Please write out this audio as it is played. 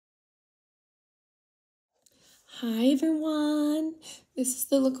Hi everyone, this is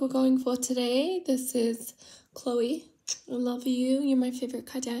the look we're going for today. This is Khloe. I love you. You're my favorite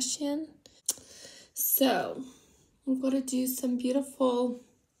Kardashian. So I'm going to do some beautiful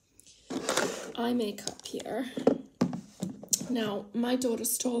eye makeup here. Now my daughter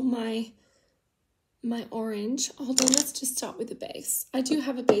stole my orange. Hold on, let's just start with the base. I do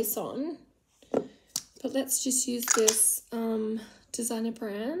have a base on, but let's just use this designer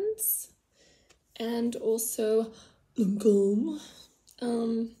brands. And also Lancôme.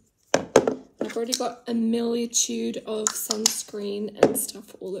 I've already got a multitude of sunscreen and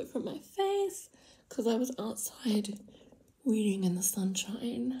stuff all over my face because I was outside weeding in the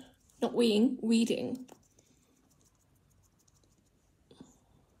sunshine. Not weeding.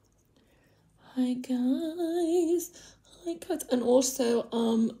 Hi guys. And also,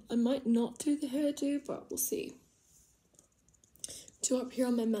 I might not do the hairdo, but we'll see. Do up here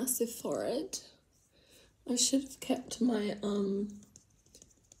on my massive forehead. I should have kept my,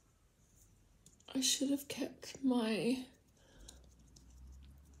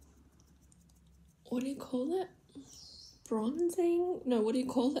 what do you call it? Bronzing? No, what do you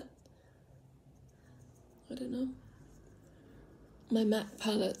call it? I don't know. My MAC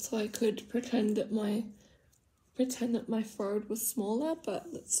palette, so I could pretend that my forehead was smaller,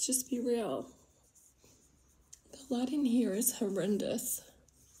 but let's just be real. The lighting here is horrendous.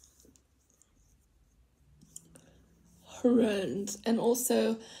 And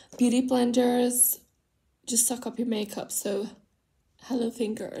also beauty blenders just suck up your makeup, so hello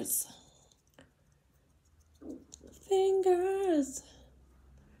fingers.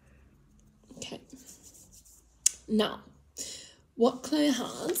 Okay, now what Khloe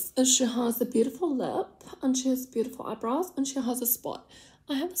has is she has a beautiful lip and she has beautiful eyebrows and she has a spot.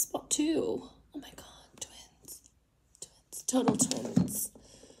 I have a spot too. Oh my god, twins, total twins.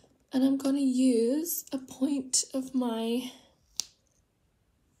 And I'm going to use a point of my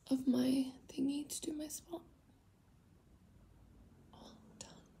thingy to do my spot. Oh,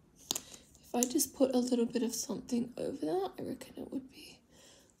 done. If I just put a little bit of something over that, I reckon it would be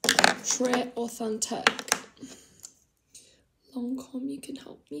très authentic. Lancôme, you can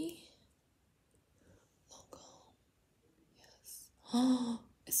help me. Lancôme, yes. Oh,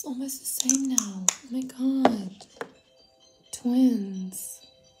 it's almost the same now. Oh my god, twins.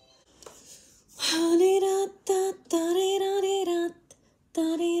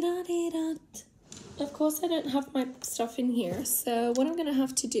 Of course I don't have my stuff in here, so what I'm gonna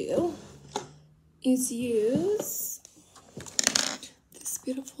have to do is use this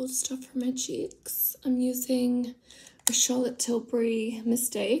beautiful stuff for my cheeks. I'm using a Charlotte Tilbury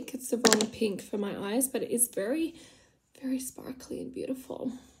Mistake. It's the wrong pink for my eyes, but it is very, very sparkly and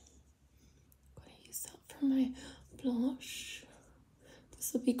beautiful. I'm gonna use that for my blush.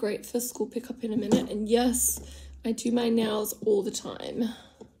 This will be great for school pickup in a minute. And yes, I do my nails all the time.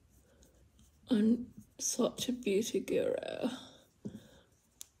 I'm such a beauty guru.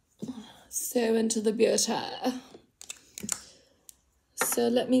 So into the beauty. So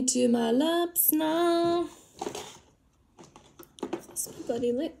let me do my lips now. That's my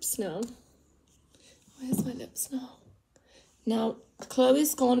bloody lips now. Where's my lips now? Now,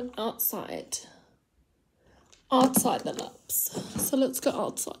 Khloe's gone outside the lips. So let's go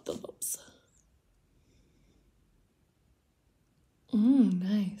outside the lips.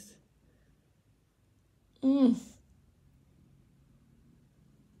 Nice.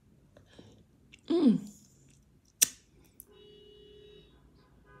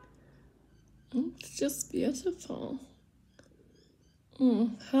 It's just beautiful.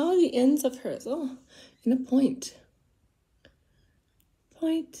 How are the ends of hers? Oh, in a point.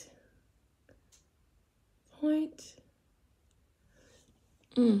 Point.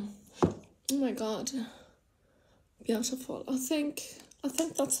 Oh my god. Beautiful. I think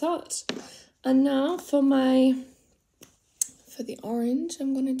that's it. And now for the orange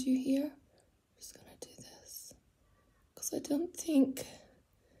I'm gonna do here. I'm just gonna do this. Because I don't think,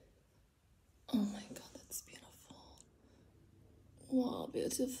 oh my god, that's beautiful. Wow,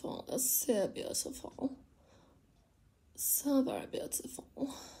 beautiful. That's so beautiful. So very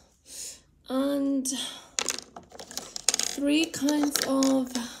beautiful. And 3 kinds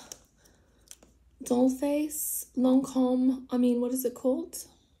of doll face, Lancôme, what is it called?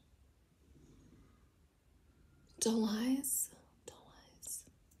 Doll eyes.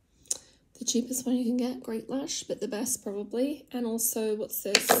 The cheapest one you can get, Great Lash, but the best probably. And also, what's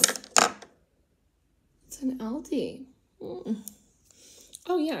this? It's an Aldi.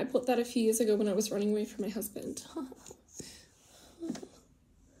 Oh yeah, I bought that a few years ago when I was running away from my husband.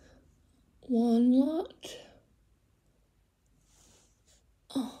 One lot.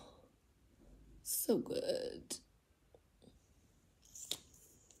 Oh, so good.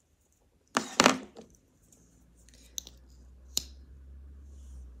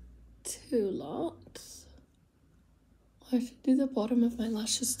 two lots. I should do the bottom of my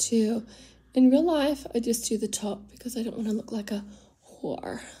lashes too. In real life, I just do the top because I don't want to look like a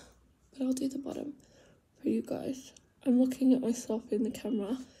whore. But I'll do the bottom for you guys. I'm looking at myself in the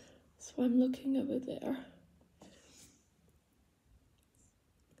camera, so I'm looking over there.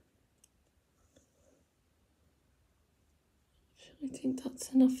 I think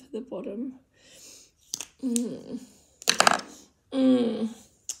that's enough for the bottom.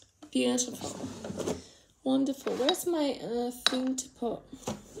 Beautiful. Wonderful. Where's my thing to put?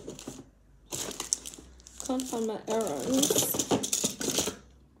 Can't find my arrows.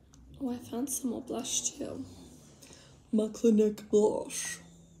 Oh, I found some more blush too. My Clinique blush.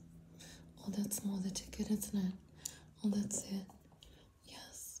 Oh, that's more the ticket, isn't it? Oh, that's it.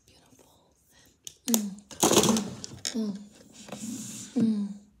 Yes, beautiful.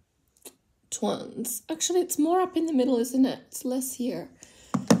 Twins. Actually, it's more up in the middle, isn't it? It's less here.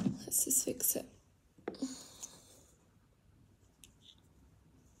 Let's just fix it.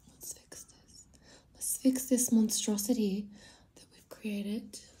 Let's fix this. Let's fix this monstrosity that we've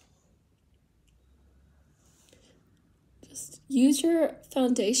created. Just use your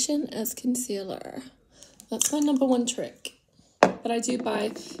foundation as concealer. That's my number one trick. But I do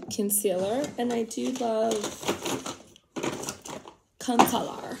buy concealer, and I do love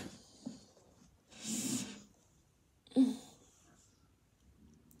concealer.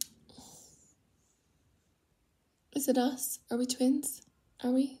 Is it us? Are we twins?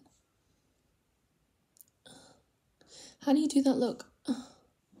 Are we? How do you do that look?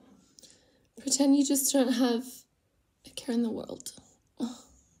 Pretend you just don't have a care in the world. Oh,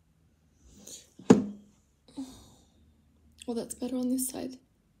 that's better on this side.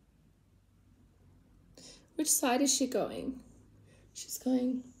 Which side is she going? She's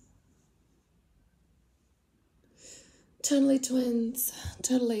going... Totally twins.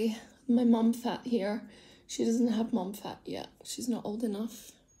 Totally. My mom fat here. She doesn't have mom fat yet. She's not old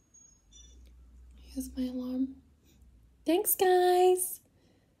enough. Here's my alarm. Thanks, guys.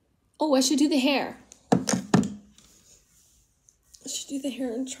 Oh, I should do the hair. I should do the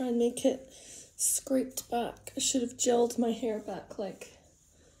hair and try and make it scraped back. I should have gelled my hair back like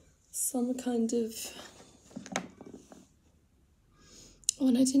some kind of... Oh,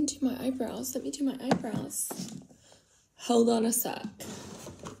 and I didn't do my eyebrows. Let me do my eyebrows. Hold on a sec.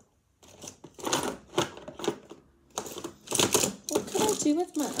 What can I do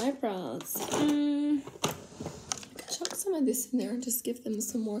with my eyebrows? I could chuck some of this in there and just give them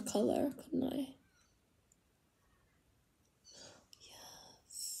some more color, couldn't I?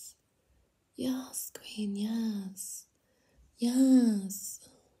 Yes. Yes, queen, yes. Yes.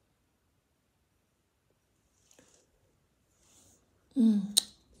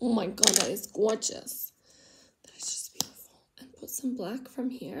 Oh my god, that is gorgeous. That is just beautiful. And put some black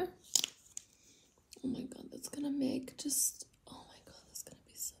from here. Oh my god, that's gonna make just... Oh my god, that's gonna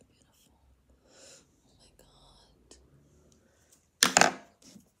be so beautiful. Oh my god.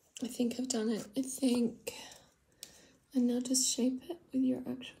 I think I've done it. I think. And now just shape it with your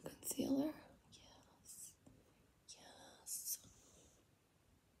actual concealer. Yes. Yes.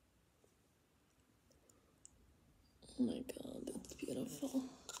 Oh my god, that's beautiful.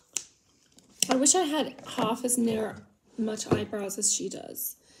 I wish I had half as much eyebrows as she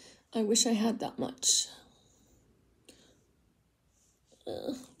does. I wish I had that much.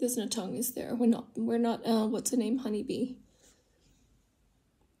 There's no tongue, is there? We're not, what's her name? Honeybee.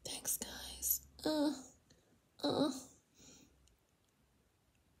 Thanks, guys.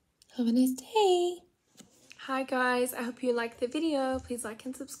 Have a nice day. Hi, guys. I hope you liked the video. Please like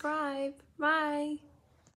and subscribe. Bye.